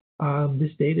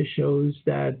 this data shows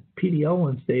that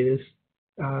PDL1 status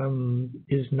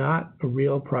is not a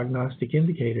real prognostic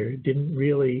indicator. It didn't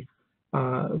really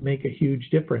make a huge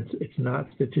difference. It's not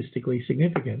statistically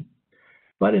significant.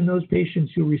 But in those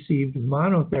patients who received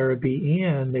monotherapy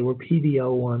and they were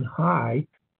PDL1 high,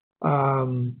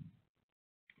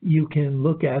 you can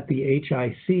look at the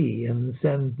HIC, and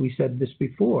then we said this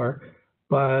before,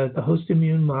 but the host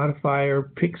immune modifier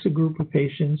picks a group of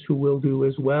patients who will do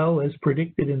as well as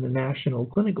predicted in the national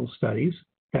clinical studies.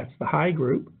 That's the high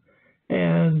group.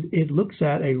 And it looks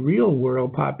at a real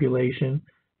world population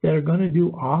that are going to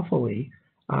do awfully,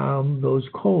 those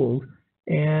cold,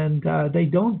 and they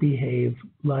don't behave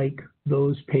like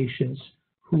those patients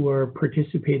who are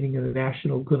participating in the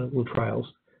national clinical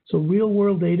trials. So real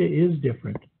world data is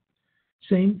different.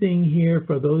 Same thing here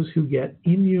for those who get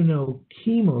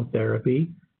immunochemotherapy.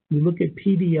 We look at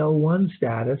PDL1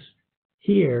 status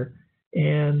here,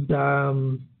 and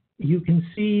you can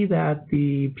see that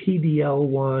the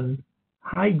PDL1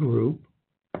 high group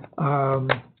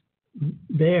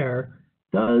there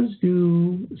does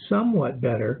do somewhat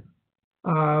better,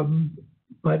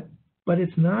 but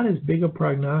it's not as big a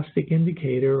prognostic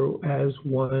indicator as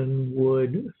one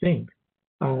would think.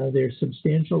 There's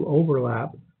substantial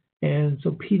overlap, and so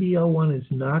PDL1 is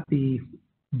not the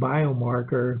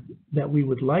biomarker that we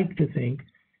would like to think.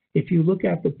 If you look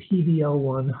at the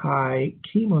PDL1 high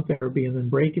chemotherapy and then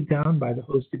break it down by the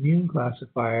host immune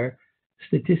classifier,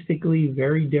 statistically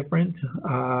very different,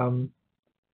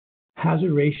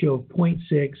 hazard ratio of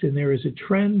 0.6, and there is a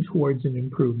trend towards an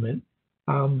improvement,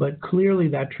 but clearly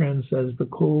that trend says the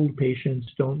cold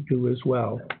patients don't do as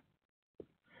well.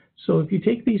 So if you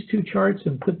take these two charts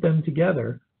and put them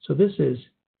together, so this is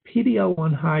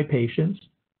PDL1 high patients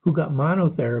who got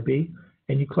monotherapy,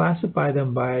 and you classify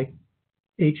them by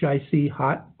HIC,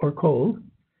 hot or cold.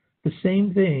 The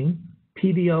same thing,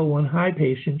 PDL1 high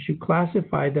patients, you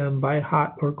classify them by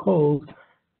hot or cold.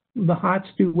 The hots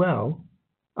do well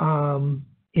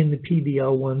in the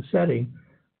PDL1 setting,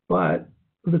 but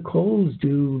the colds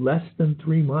do less than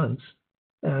 3 months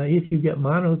if you get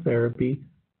monotherapy,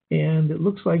 and it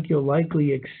looks like you'll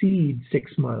likely exceed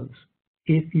 6 months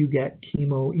if you get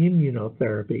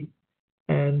chemoimmunotherapy.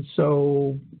 And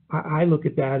so I look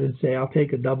at that and say, I'll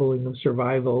take a doubling of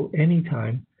survival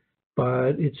anytime,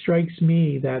 but it strikes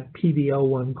me that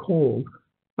PDL1 cold,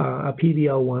 a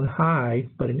PDL1 high,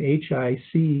 but an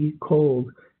HIC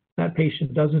cold that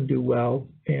patient doesn't do well,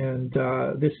 and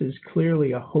this is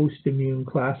clearly a host immune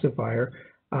classifier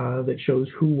that shows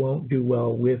who won't do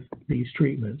well with these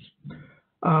treatments.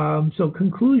 So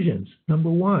conclusions, number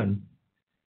one,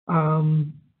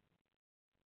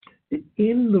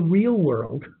 in the real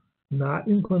world, not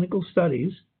in clinical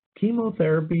studies,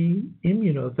 chemotherapy,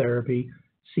 immunotherapy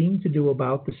seem to do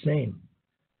about the same.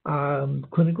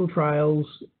 Clinical trials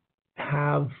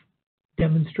have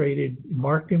demonstrated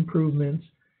marked improvements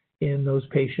in those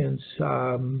patients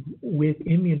with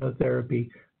immunotherapy,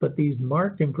 but these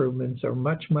marked improvements are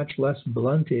much, much less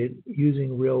blunted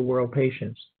using real-world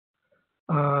patients.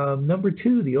 Number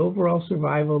two, the overall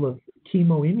survival of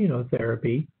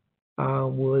chemoimmunotherapy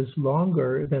was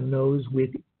longer than those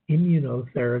with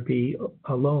immunotherapy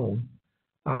alone.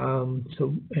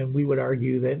 And we would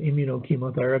argue that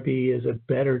immunochemotherapy is a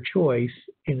better choice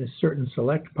in a certain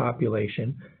select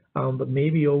population, but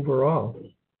maybe overall.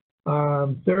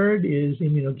 Third is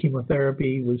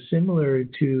immunochemotherapy was similar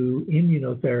to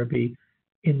immunotherapy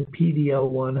in the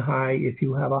PD-L1 high if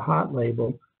you have a hot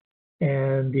label.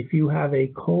 And if you have a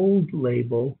cold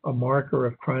label, a marker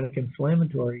of chronic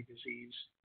inflammatory disease,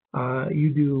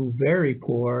 you do very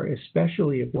poor,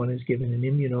 especially if one is given an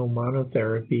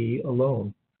immunomonotherapy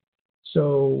alone.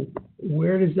 So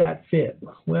where does that fit?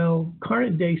 Well,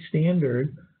 current day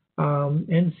standard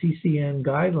NCCN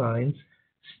guidelines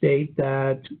state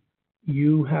that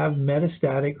you have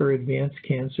metastatic or advanced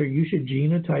cancer, you should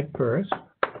genotype first,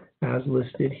 as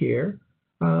listed here.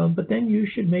 But then you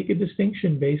should make a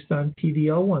distinction based on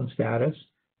PD-L1 status,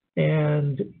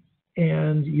 and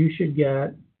you should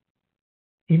get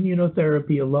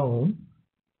immunotherapy alone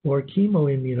or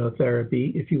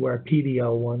chemoimmunotherapy if you are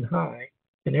PD-L1 high,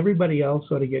 and everybody else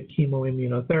ought to get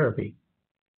chemoimmunotherapy.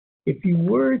 If you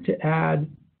were to add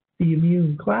the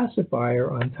immune classifier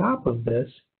on top of this,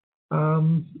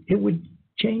 it would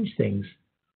change things.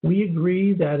 We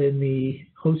agree that in the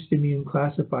host immune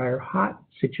classifier hot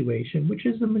situation, which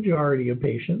is the majority of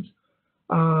patients,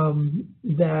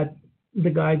 that the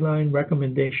guideline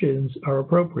recommendations are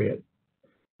appropriate.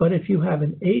 But if you have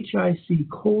an HIC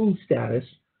cold status,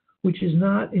 which is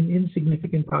not an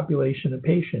insignificant population of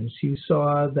patients, you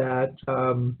saw that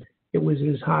it was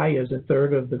as high as a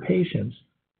third of the patients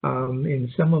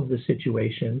in some of the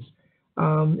situations,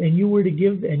 and you were to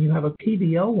give, and you have a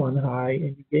PD-L1 high,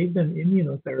 and you gave them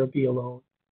immunotherapy alone,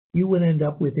 you would end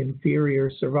up with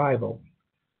inferior survival.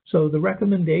 So the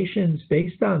recommendations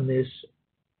based on this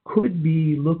could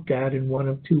be looked at in one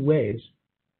of two ways.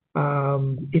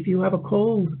 If you have a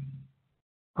cold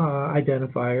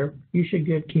identifier, you should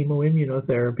get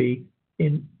chemoimmunotherapy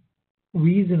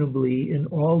reasonably in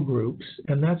all groups,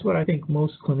 and that's what I think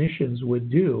most clinicians would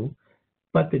do.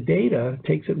 But the data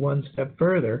takes it one step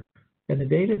further, and the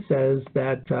data says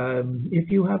that if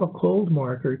you have a cold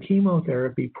marker,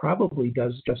 chemotherapy probably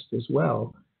does just as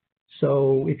well.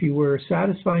 So if you were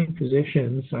satisfying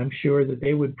physicians, I'm sure that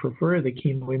they would prefer the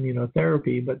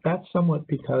chemoimmunotherapy, but that's somewhat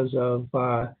because of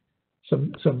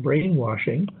some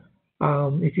brainwashing.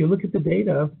 If you look at the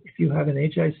data, if you have an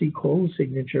HIC cold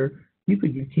signature, you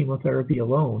could give chemotherapy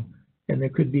alone, and there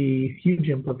could be huge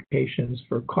implications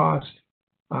for cost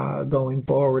going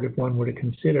forward if one were to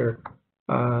consider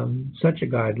such a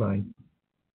guideline.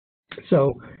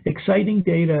 So exciting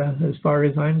data as far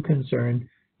as I'm concerned,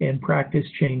 and practice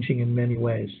changing in many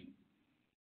ways.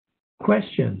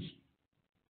 Questions?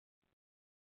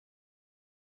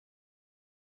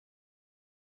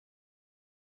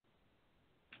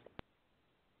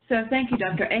 So thank you,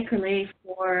 Dr. Akerley,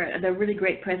 for the really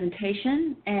great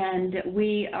presentation. And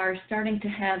we are starting to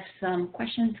have some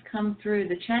questions come through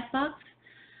the chat box.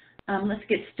 Let's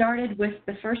get started with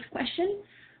the first question.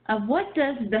 What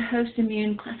does the host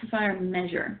immune classifier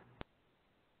measure?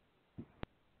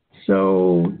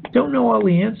 So don't know all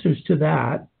the answers to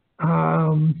that.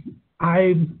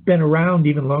 I've been around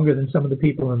even longer than some of the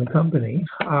people in the company.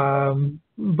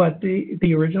 But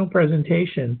the original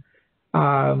presentation,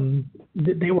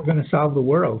 they were going to solve the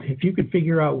world. If you could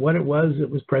figure out what it was that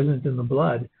was present in the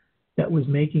blood that was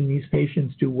making these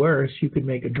patients do worse, you could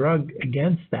make a drug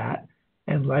against that,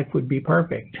 and life would be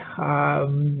perfect.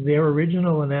 Their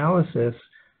original analysis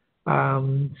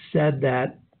said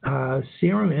that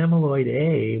serum amyloid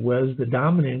A was the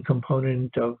dominant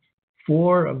component of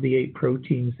 4 of the 8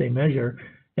 proteins they measure,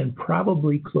 and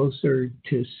probably closer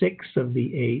to 6 of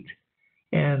the 8.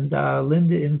 And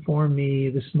Linda informed me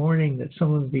this morning that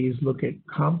some of these look at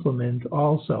complement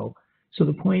also. So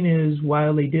the point is,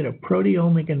 while they did a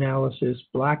proteomic analysis,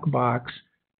 black box,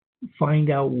 find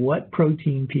out what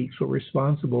protein peaks were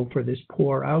responsible for this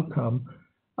poor outcome,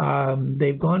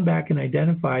 they've gone back and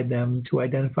identified them to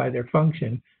identify their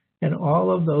function. And all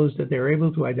of those that they're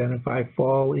able to identify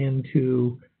fall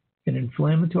into an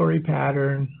inflammatory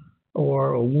pattern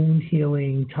or a wound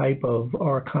healing type of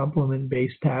or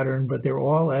complement-based pattern, but they're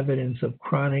all evidence of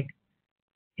chronic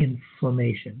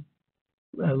inflammation.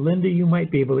 Linda, you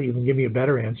might be able to even give me a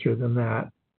better answer than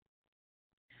that.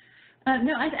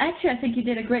 No, actually, I think you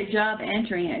did a great job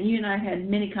answering it. You and I have had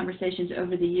many conversations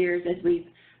over the years as we've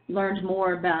learned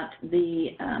more about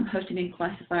the host immune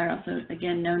classifier, also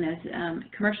again known as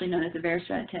commercially known as the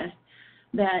VeriStrat test.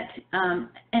 That and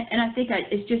I think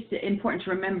it's just important to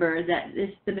remember that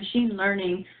the machine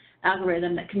learning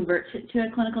algorithm that converts it to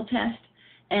a clinical test,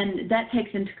 and that takes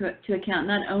into account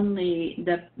not only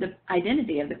the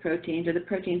identity of the proteins or the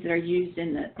proteins that are used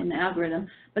in the algorithm,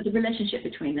 but the relationship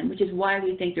between them, which is why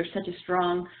we think there's such a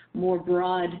strong, more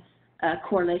broad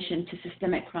correlation to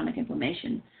systemic chronic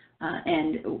inflammation.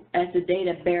 And as the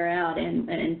data bear out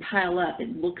and pile up,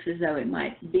 it looks as though it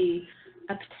might be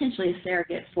potentially a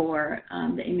surrogate for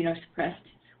the immunosuppressed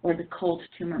or the cold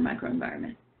tumor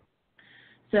microenvironment.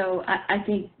 So I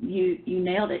think you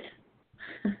nailed it.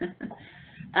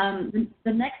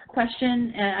 The next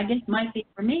question, I guess might be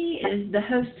for me, is the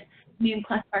host immune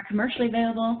classifier commercially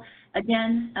available?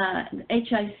 Again,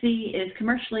 HIC is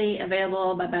commercially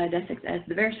available by Biodesix as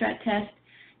the VeriStrat test.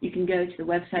 You can go to the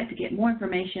website to get more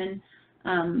information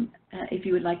if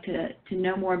you would like to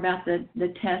know more about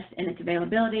the test and its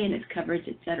availability and its coverage,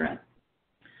 et cetera.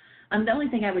 The only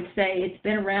thing I would say, it's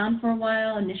been around for a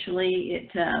while. Initially, it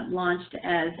launched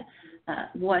as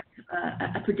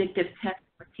a predictive test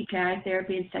for TKI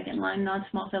therapy in second-line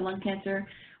non-small cell lung cancer.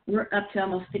 We're up to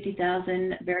almost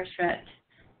 50,000 VeriStrat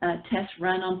tests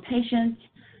run on patients.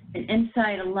 In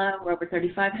Insight alone, we're over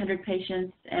 3,500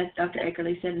 patients. As Dr.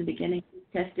 Akerley said in the beginning, we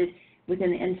tested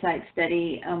within the Insight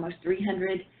study almost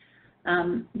 300.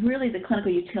 Really, the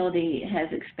clinical utility has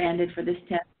expanded for this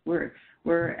test. We're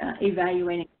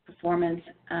evaluating performance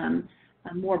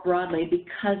more broadly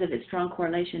because of its strong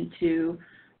correlation to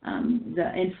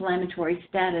the inflammatory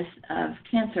status of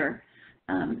cancer,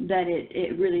 that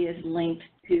it really is linked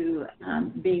to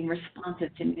being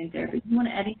responsive to immune therapy. Do you want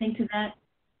to add anything to that,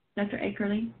 Dr.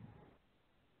 Akerley?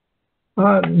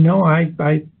 No,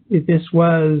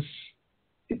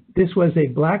 this was a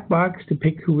black box to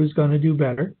pick who was going to do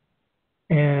better,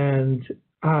 and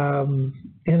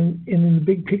in the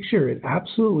big picture, it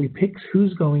absolutely picks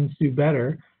who's going to do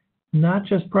better, not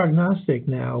just prognostic.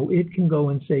 Now it can go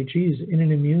and say, geez, in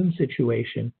an immune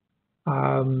situation,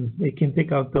 it can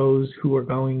pick out those who are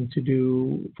going to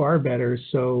do far better.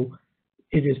 So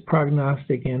it is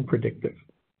prognostic and predictive.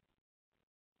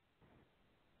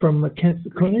 From a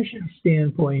clinician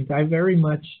standpoint, I very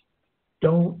much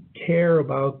don't care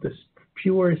about the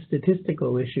pure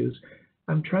statistical issues.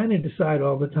 I'm trying to decide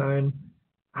all the time,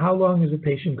 how long is a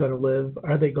patient going to live?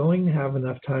 Are they going to have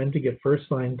enough time to get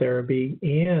first-line therapy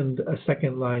and a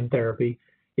second-line therapy?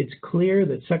 It's clear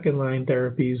that second-line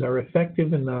therapies are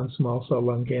effective in non-small cell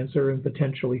lung cancer and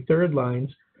potentially third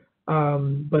lines.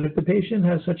 But if the patient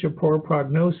has such a poor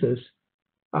prognosis,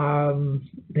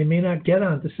 they may not get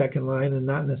onto second line and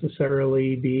not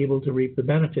necessarily be able to reap the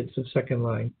benefits of second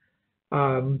line.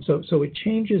 So it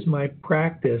changes my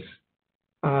practice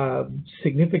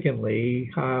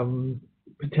significantly.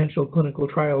 Potential clinical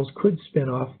trials could spin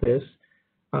off this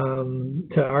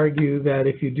to argue that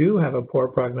if you do have a poor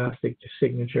prognostic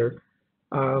signature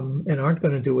and aren't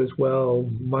going to do as well,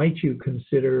 might you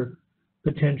consider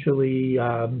potentially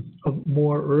a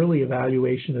more early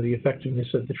evaluation of the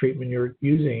effectiveness of the treatment you're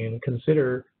using and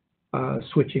consider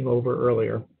switching over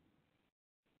earlier.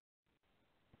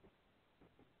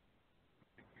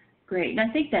 Great, and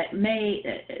I think that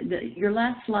your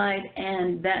last slide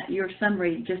and your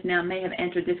summary just now may have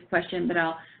answered this question, but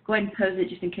I'll go ahead and pose it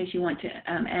just in case you want to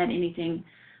add anything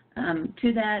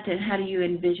to that. And how do you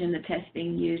envision the test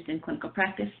being used in clinical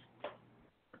practice?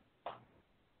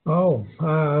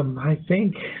 I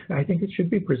think it should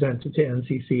be presented to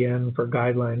NCCN for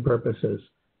guideline purposes.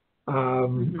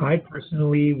 I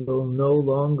personally will no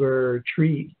longer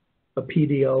treat a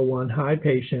PD-L1 high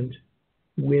patient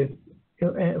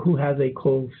who has a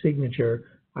cold signature.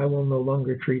 I will no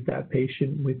longer treat that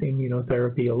patient with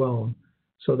immunotherapy alone.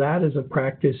 So that is a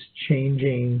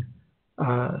practice-changing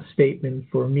statement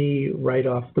for me right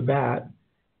off the bat.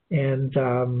 And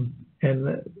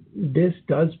this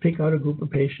does pick out a group of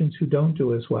patients who don't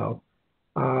do as well.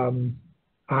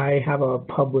 I have a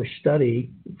published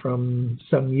study from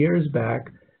some years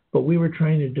back, but we were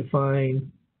trying to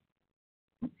define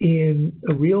we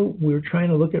were trying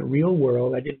to look at real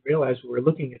world. I didn't realize we were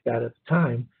looking at that at the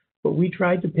time, but we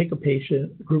tried to pick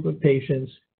a group of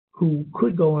patients who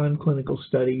could go on clinical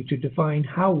study to define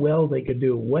how well they could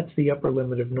do. What's the upper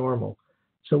limit of normal?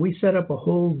 So we set up a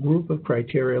whole group of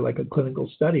criteria like a clinical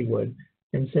study would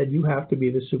and said, you have to be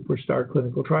the superstar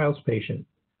clinical trials patient.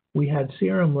 We had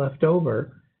serum left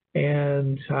over,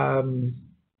 and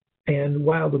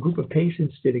while the group of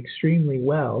patients did extremely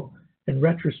well, and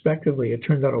retrospectively, it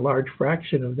turned out a large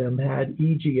fraction of them had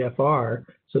EGFR,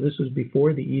 so this was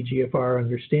before the EGFR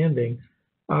understanding.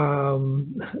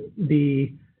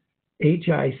 The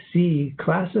HIC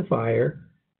classifier,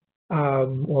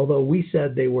 although we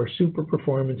said they were super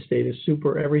performance status,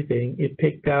 super everything, it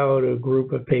picked out a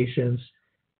group of patients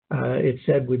it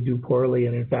said would do poorly,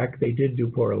 and in fact, they did do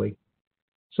poorly.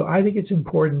 So I think it's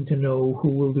important to know who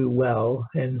will do well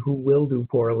and who will do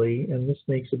poorly, and this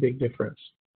makes a big difference.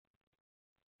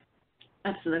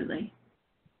 Absolutely.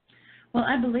 Well,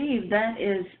 I believe that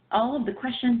is all of the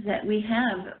questions that we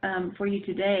have for you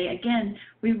today. Again,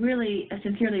 we really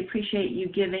sincerely appreciate you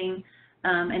giving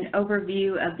an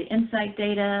overview of the INSIGHT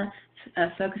data,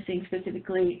 focusing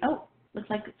specifically, looks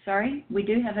like, sorry, we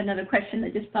do have another question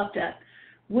that just popped up.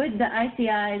 Would the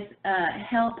ICIs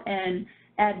help and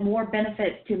add more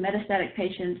benefits to metastatic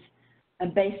patients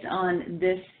based on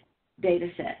this data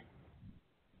set?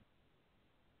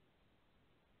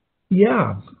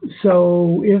 Yeah,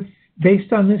 so if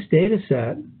based on this data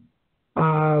set,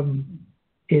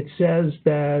 it says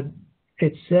that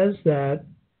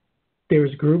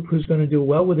there's a group who's going to do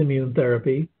well with immune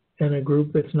therapy and a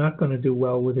group that's not going to do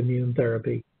well with immune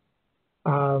therapy.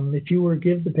 If you were to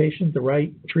give the patient the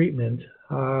right treatment,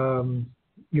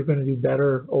 you're going to do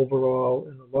better overall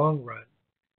in the long run.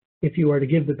 If you are to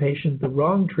give the patient the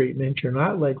wrong treatment, you're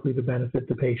not likely to benefit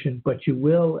the patient, but you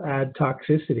will add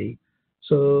toxicity.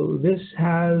 So this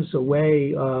has a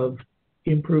way of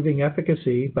improving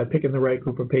efficacy by picking the right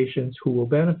group of patients who will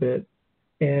benefit,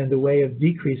 and a way of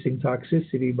decreasing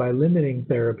toxicity by limiting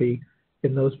therapy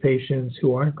in those patients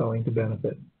who aren't going to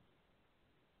benefit.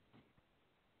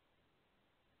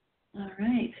 All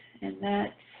right, and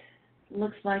that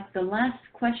looks like the last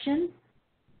question.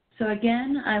 So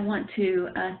again, I want to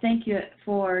thank you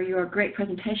for your great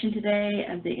presentation today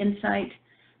of the INSIGHT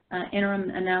interim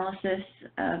analysis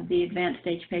of the advanced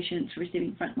stage patients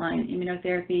receiving frontline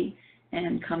immunotherapy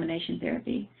and combination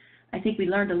therapy. I think we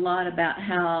learned a lot about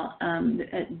how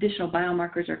additional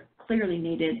biomarkers are clearly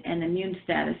needed, and immune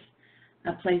status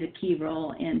plays a key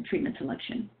role in treatment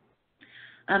selection.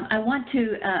 I want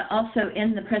to also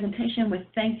end the presentation with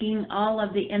thanking all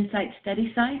of the INSIGHT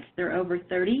study sites. There are over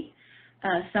 30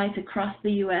 sites across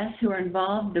the U.S. who are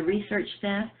involved, the research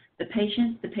staff, the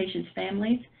patients'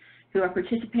 families who are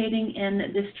participating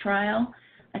in this trial.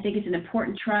 I think it's an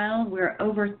important trial. We're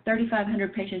over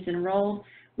 3,500 patients enrolled.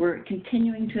 We're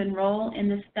continuing to enroll in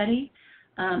this study,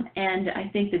 and I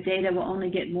think the data will only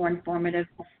get more informative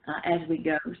as we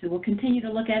go. So we'll continue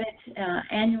to look at it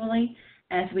annually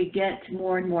as we get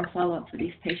more and more follow-up for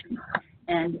these patients.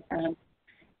 And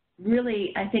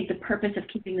really, I think the purpose of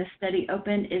keeping this study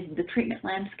open is the treatment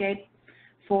landscape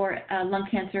for lung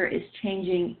cancer is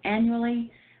changing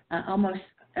annually.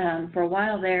 For a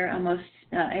while there, almost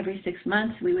every 6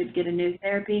 months, we would get a new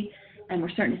therapy, and we're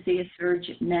starting to see a surge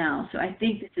now. So I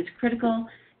think this is critical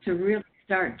to really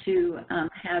start to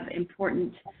have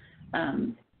important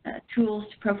tools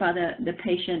to profile the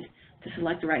patient to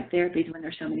select the right therapies when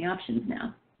there's so many options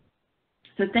now.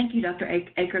 So thank you, Dr.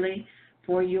 Akerley,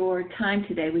 for your time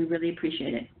today. We really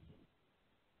appreciate it.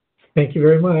 Thank you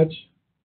very much.